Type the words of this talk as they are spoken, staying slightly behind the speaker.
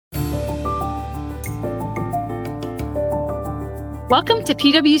Welcome to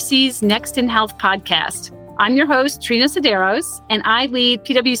PwC's Next in Health podcast. I'm your host, Trina Sederos, and I lead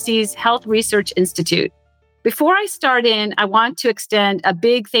PwC's Health Research Institute. Before I start in, I want to extend a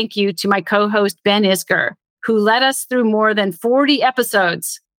big thank you to my co-host, Ben Isger, who led us through more than 40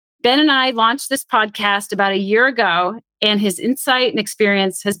 episodes. Ben and I launched this podcast about a year ago, and his insight and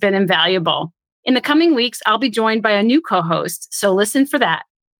experience has been invaluable. In the coming weeks, I'll be joined by a new co-host, so listen for that.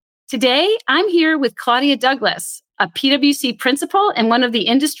 Today, I'm here with Claudia Douglas, a PwC principal and one of the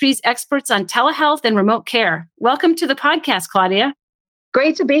industry's experts on telehealth and remote care. Welcome to the podcast, Claudia.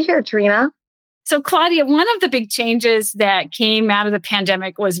 Great to be here, Trina. So, Claudia, one of the big changes that came out of the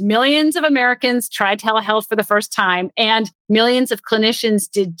pandemic was millions of Americans tried telehealth for the first time, and millions of clinicians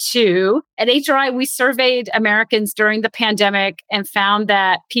did too. At HRI, we surveyed Americans during the pandemic and found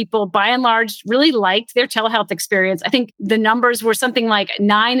that people, by and large, really liked their telehealth experience. I think the numbers were something like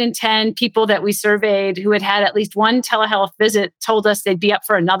 9 in 10 people that we surveyed who had had at least one telehealth visit told us they'd be up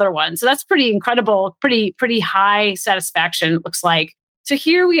for another one. So that's pretty incredible, pretty high satisfaction, it looks like. So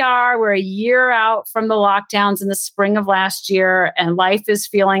here we are, we're a year out from the lockdowns in the spring of last year, and life is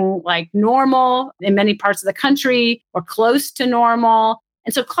feeling like normal in many parts of the country or close to normal.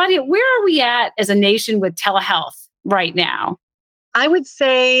 And so, Claudia, where are we at as a nation with telehealth right now? I would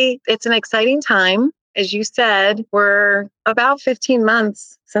say it's an exciting time. As you said, we're about 15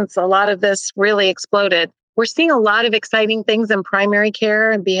 months since a lot of this really exploded. We're seeing a lot of exciting things in primary care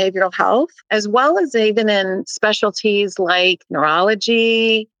and behavioral health, as well as even in specialties like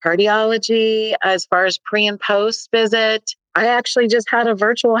neurology, cardiology, as far as pre and post visit. I actually just had a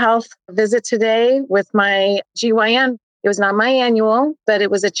virtual health visit today with my GYN. It was not my annual, but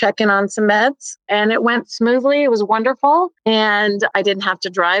it was a check-in on some meds, and it went smoothly. It was wonderful, and I didn't have to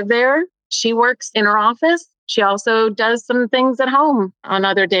drive there. She works in her office. She also does some things at home on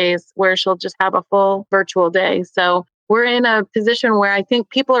other days where she'll just have a full virtual day. So we're in a position where I think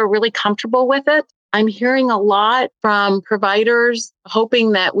people are really comfortable with it. I'm hearing a lot from providers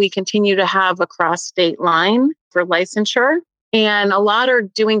hoping that we continue to have a cross-state line for licensure. And a lot are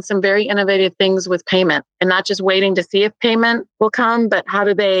doing some very innovative things with payment and not just waiting to see if payment will come, but how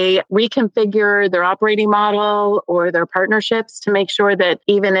do they reconfigure their operating model or their partnerships to make sure that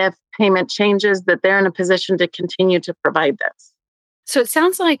even if payment changes, that they're in a position to continue to provide this. So it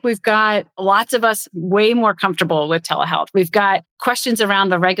sounds like we've got lots of us way more comfortable with telehealth. We've got questions around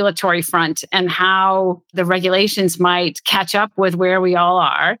the regulatory front and how the regulations might catch up with where we all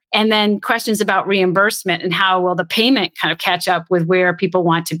are. And then questions about reimbursement and how will the payment kind of catch up with where people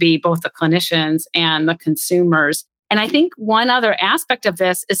want to be, both the clinicians and the consumers. And I think one other aspect of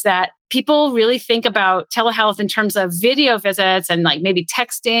this is that people really think about telehealth in terms of video visits and like maybe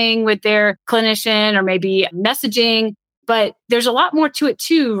texting with their clinician or maybe messaging. But there's a lot more to it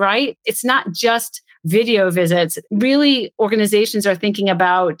too, right? It's not just video visits. Really, organizations are thinking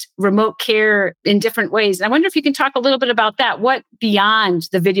about remote care in different ways. And I wonder if you can talk a little bit about that. What beyond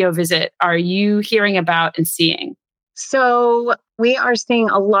the video visit are you hearing about and seeing? So we are seeing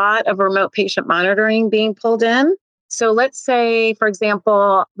a lot of remote patient monitoring being pulled in. So let's say, for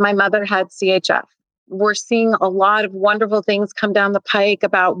example, my mother had CHF. We're seeing a lot of wonderful things come down the pike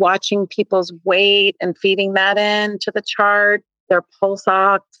about watching people's weight and feeding that into the chart, their pulse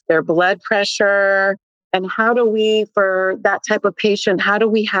ox, their blood pressure. And how do we, for that type of patient, how do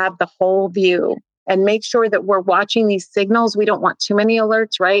we have the whole view and make sure that we're watching these signals? We don't want too many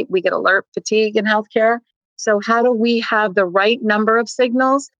alerts, right? We get alert fatigue in healthcare. So how do we have the right number of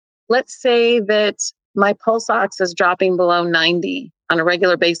signals? Let's say that my pulse ox is dropping below 90 on a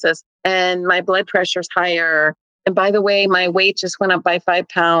regular basis, and my blood pressure is higher. And by the way, my weight just went up by 5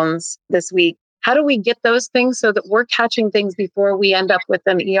 pounds this week. How do we get those things so that we're catching things before we end up with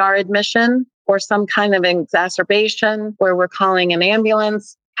an ER admission or some kind of exacerbation where we're calling an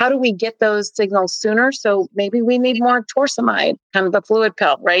ambulance? How do we get those signals sooner? So maybe we need more torsemide, kind of a fluid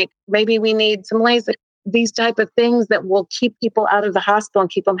pill, right? Maybe we need some Lasix, these type of things that will keep people out of the hospital and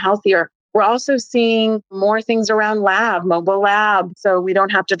keep them healthier. We're also seeing more things around mobile lab. So we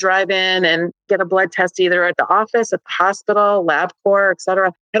don't have to drive in and get a blood test either at the office, at the hospital, LabCorp, et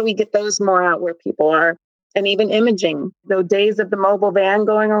cetera. How do we get those more out where people are? And even imaging, the days of the mobile van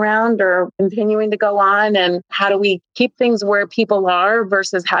going around are continuing to go on. And how do we keep things where people are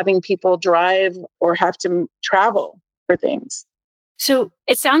versus having people drive or have to travel for things? So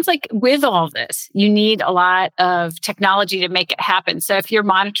it sounds like with all this, you need a lot of technology to make it happen. So if you're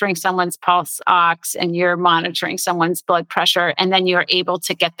monitoring someone's pulse ox and you're monitoring someone's blood pressure, and then you're able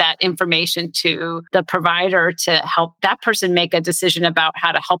to get that information to the provider to help that person make a decision about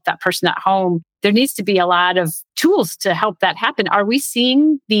how to help that person at home, there needs to be a lot of tools to help that happen. Are we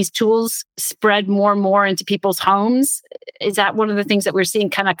seeing these tools spread more and more into people's homes? Is that one of the things that we're seeing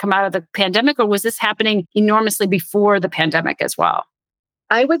kind of come out of the pandemic, or was this happening enormously before the pandemic as well?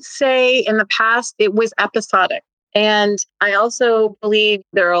 I would say in the past, it was episodic. And I also believe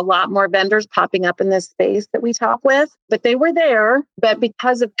there are a lot more vendors popping up in this space that we talk with, but they were there. But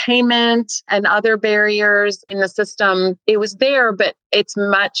because of payment and other barriers in the system, it was there, but it's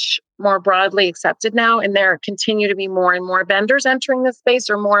much more broadly accepted now. And there continue to be more and more vendors entering this space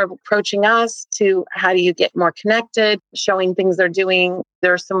or more approaching us to how do you get more connected, showing things they're doing.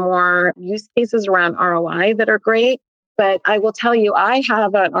 There are some more use cases around ROI that are great. But I will tell you, I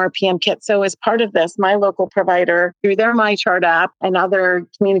have an RPM kit. So as part of this, my local provider, through their MyChart app and other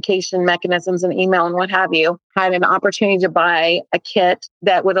communication mechanisms and email and what have you, had an opportunity to buy a kit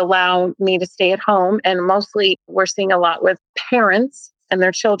that would allow me to stay at home. And mostly we're seeing a lot with parents and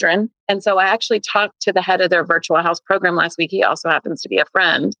their children. And so I actually talked to the head of their virtual house program last week. He also happens to be a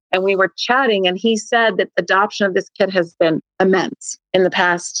friend. And we were chatting and he said that adoption of this kit has been immense in the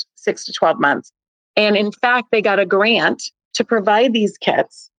past 6 to 12 months. And in fact, they got a grant to provide these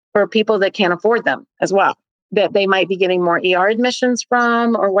kits for people that can't afford them as well, that they might be getting more ER admissions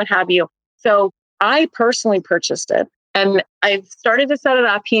from or what have you. So I personally purchased it and I've started to set it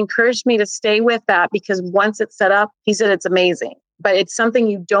up. He encouraged me to stay with that because once it's set up, he said it's amazing, but it's something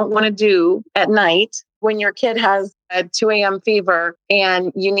you don't want to do at night when your kid has a 2 a.m. fever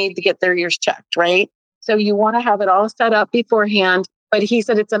and you need to get their ears checked, right? So you want to have it all set up beforehand. But he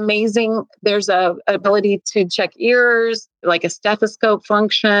said it's amazing. There's a ability to check ears, like a stethoscope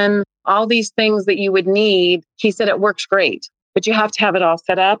function, all these things that you would need. He said it works great, but you have to have it all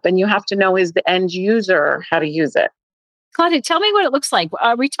set up and you have to know as the end user how to use it. Claudia, tell me what it looks like.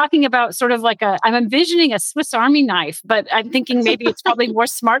 Are we talking about sort of like I'm envisioning a Swiss Army knife, but I'm thinking maybe it's probably more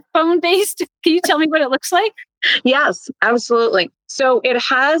smartphone based. Can you tell me what it looks like? Yes, absolutely. So it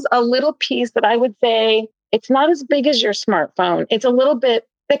has a little piece that I would say it's not as big as your smartphone. It's a little bit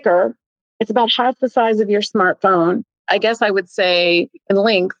thicker. It's about half the size of your smartphone. I guess I would say in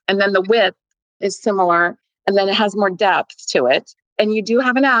length. And then the width is similar. And then it has more depth to it. And you do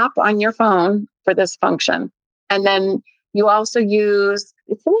have an app on your phone for this function. And then you also use,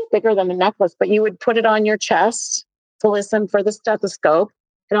 it's a little bigger than a necklace, but you would put it on your chest to listen for the stethoscope.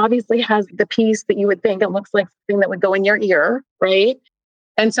 It obviously has the piece that you would think it looks like something that would go in your ear, right?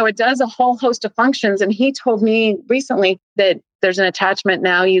 And so it does a whole host of functions. And he told me recently that there's an attachment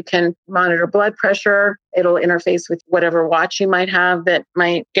now. You can monitor blood pressure. It'll interface with whatever watch you might have that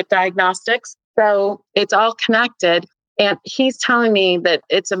might get diagnostics. So it's all connected. And he's telling me that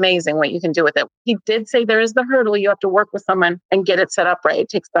it's amazing what you can do with it. He did say there is the hurdle. You have to work with someone and get it set up right. It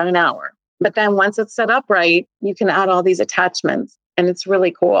takes about an hour. But then once it's set up right, you can add all these attachments. And it's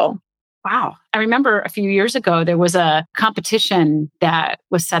really cool. Wow. I remember a few years ago, there was a competition that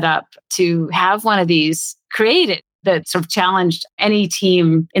was set up to have one of these created that sort of challenged any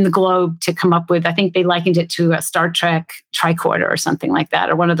team in the globe to come up with, I think they likened it to a Star Trek tricorder or something like that,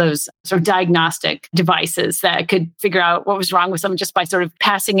 or one of those sort of diagnostic devices that could figure out what was wrong with someone just by sort of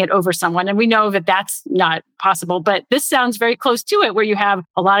passing it over someone. And we know that that's not possible, but this sounds very close to it, where you have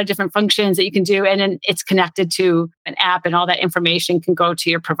a lot of different functions that you can do, and then it's connected to an app, and all that information can go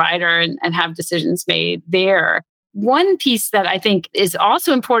to your provider and have decisions made there. One piece that I think is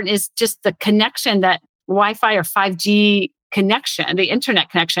also important is just the connection, that Wi-Fi or 5G connection, the internet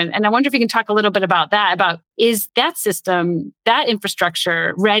connection. And I wonder if you can talk a little bit about that, about is that system, that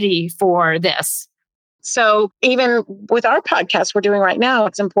infrastructure ready for this? So even with our podcast we're doing right now,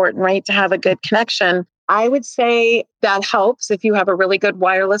 it's important, right, to have a good connection. I would say that helps if you have a really good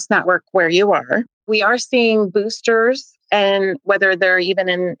wireless network where you are. We are seeing boosters, and whether they're even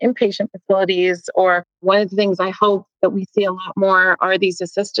in inpatient facilities, or one of the things I hope that we see a lot more are these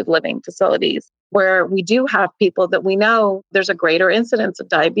assisted living facilities, where we do have people that we know there's a greater incidence of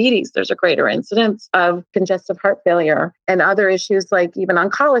diabetes, there's a greater incidence of congestive heart failure and other issues like even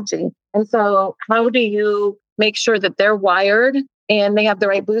oncology. And so how do you make sure that they're wired and they have the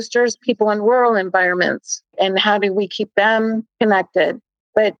right boosters, people in rural environments, and how do we keep them connected?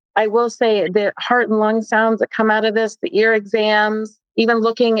 But I will say the heart and lung sounds that come out of this, the ear exams, even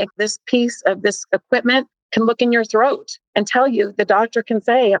looking at this piece of this equipment can look in your throat and tell you, the doctor can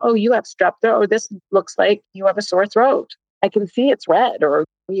say, oh, you have strep throat, or this looks like you have a sore throat. I can see it's red, or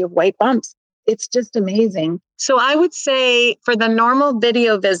you have white bumps. It's just amazing. So I would say for the normal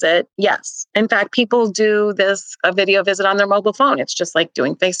video visit, yes. In fact, people do a video visit on their mobile phone. It's just like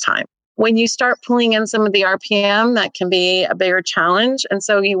doing FaceTime. When you start pulling in some of the RPM, that can be a bigger challenge. And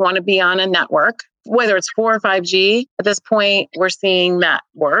so you want to be on a network whether it's 4 or 5G, at this point, we're seeing that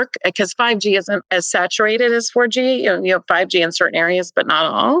work because 5G isn't as saturated as 4G. You have 5G in certain areas, but not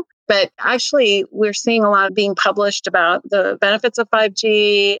all. But actually, we're seeing a lot being published about the benefits of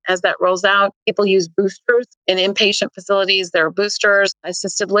 5G as that rolls out. People use boosters in inpatient facilities. There are boosters.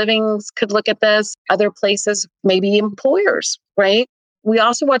 Assisted livings could look at this. Other places, maybe employers, right? We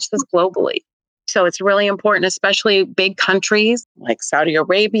also watch this globally. So it's really important, especially big countries like Saudi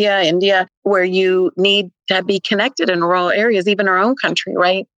Arabia, India, where you need to be connected in rural areas, even our own country,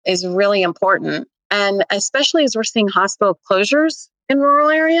 right, is really important. And especially as we're seeing hospital closures in rural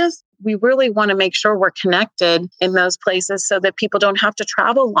areas, we really want to make sure we're connected in those places so that people don't have to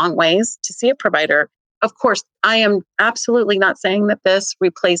travel long ways to see a provider. Of course, I am absolutely not saying that this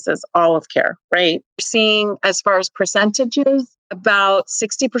replaces all of care, right? We're seeing, as far as percentages, about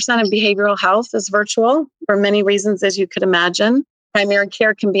 60% of behavioral health is virtual for many reasons, as you could imagine. Primary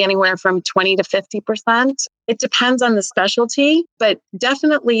care can be anywhere from 20 to 50%. It depends on the specialty, but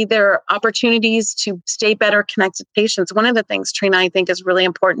definitely there are opportunities to stay better connected to patients. One of the things, Trina, I think is really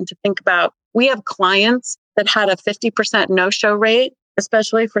important to think about. We have clients that had a 50% no-show rate,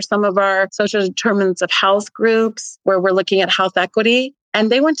 especially for some of our social determinants of health groups where we're looking at health equity, and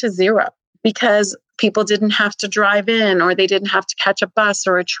they went to zero because people didn't have to drive in or they didn't have to catch a bus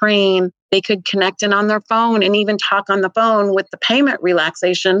or a train. They could connect in on their phone and even talk on the phone with the payment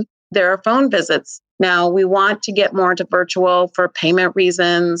relaxation. There are phone visits. Now, we want to get more to virtual for payment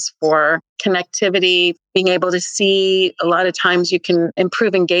reasons, for connectivity, being able to see. A lot of times you can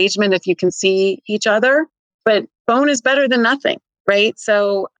improve engagement if you can see each other, but phone is better than nothing. Right.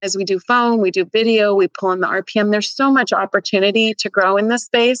 So as we do phone, we do video, we pull in the RPM. There's so much opportunity to grow in this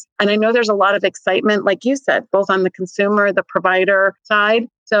space. And I know there's a lot of excitement, like you said, both on the consumer, the provider side.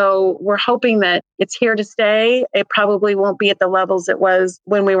 So we're hoping that it's here to stay. It probably won't be at the levels it was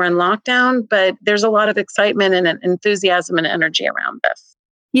when we were in lockdown, but there's a lot of excitement and enthusiasm and energy around this.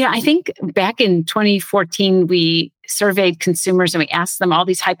 Yeah, I think back in 2014, we surveyed consumers and we asked them all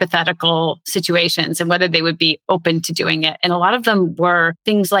these hypothetical situations and whether they would be open to doing it. And a lot of them were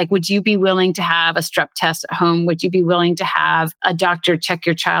things like, would you be willing to have a strep test at home? Would you be willing to have a doctor check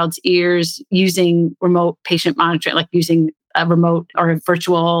your child's ears using remote patient monitoring, like using a remote or a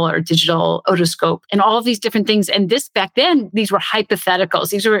virtual or digital otoscope and all of these different things. And this back then, these were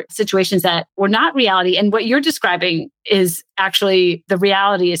hypotheticals. These were situations that were not reality. And what you're describing is actually the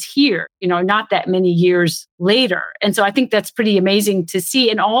reality is here, not that many years later. And so I think that's pretty amazing to see.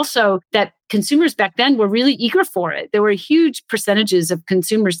 And also that consumers back then were really eager for it. There were huge percentages of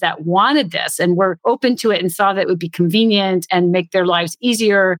consumers that wanted this and were open to it and saw that it would be convenient and make their lives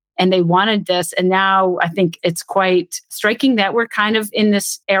easier. And they wanted this. And now I think it's quite striking that we're kind of in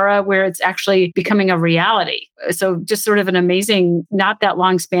this era where it's actually becoming a reality. So just sort of an amazing, not that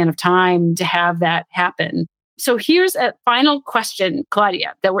long span of time to have that happen. So here's a final question,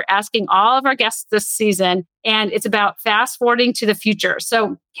 Claudia, that we're asking all of our guests this season, and it's about fast forwarding to the future.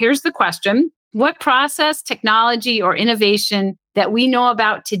 So here's the question. What process, technology, or innovation that we know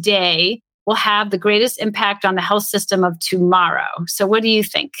about today will have the greatest impact on the health system of tomorrow? So what do you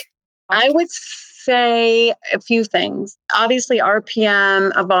think? I would say a few things. Obviously,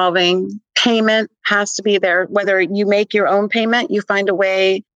 RPM evolving, payment has to be there. Whether you make your own payment, you find a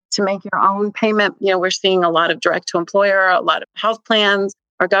way to make your own payment. We're seeing a lot of direct to employer, a lot of health plans,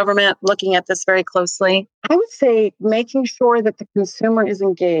 our government looking at this very closely. I would say making sure that the consumer is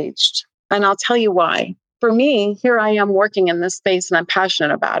engaged. And I'll tell you why. For me, here I am working in this space and I'm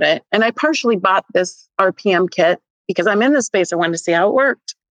passionate about it. And I partially bought this RPM kit because I'm in this space. I wanted to see how it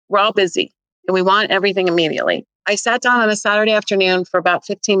worked. We're all busy and we want everything immediately. I sat down on a Saturday afternoon for about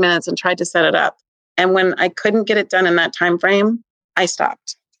 15 minutes and tried to set it up. And when I couldn't get it done in that time frame, I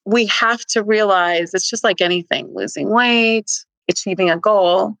stopped. We have to realize it's just like anything, losing weight, achieving a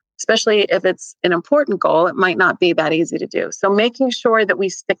goal, especially if it's an important goal, it might not be that easy to do. So making sure that we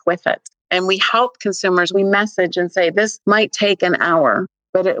stick with it and we help consumers, we message and say, this might take an hour,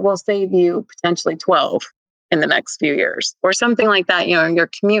 but it will save you potentially 12 in the next few years or something like that. Your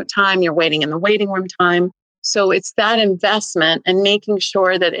commute time, your waiting in the waiting room time. So it's that investment and making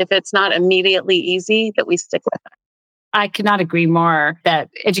sure that if it's not immediately easy, that we stick with it. I could not agree more that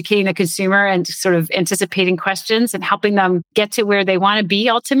educating the consumer and sort of anticipating questions and helping them get to where they want to be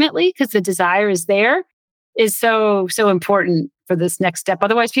ultimately, because the desire is there, is so important for this next step.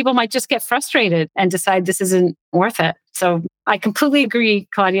 Otherwise, people might just get frustrated and decide this isn't worth it. So I completely agree,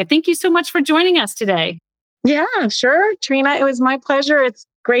 Claudia. Thank you so much for joining us today. Yeah, sure. Trina, it was my pleasure. It's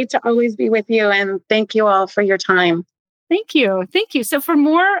great to always be with you. And thank you all for your time. Thank you. Thank you. So for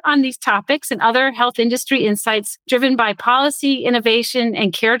more on these topics and other health industry insights driven by policy, innovation,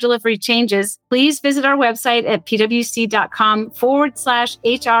 and care delivery changes, please visit our website at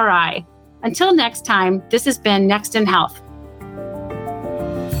pwc.com/HRI. Until next time, this has been Next in Health.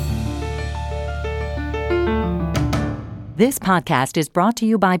 This podcast is brought to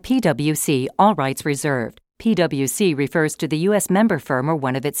you by PwC, all rights reserved. PwC refers to the U.S. member firm or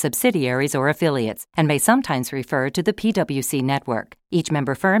one of its subsidiaries or affiliates, and may sometimes refer to the PwC network. Each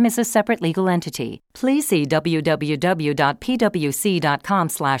member firm is a separate legal entity. Please see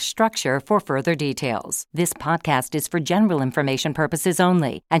www.pwc.com/structure for further details. This podcast is for general information purposes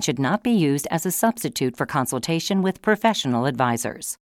only and should not be used as a substitute for consultation with professional advisors.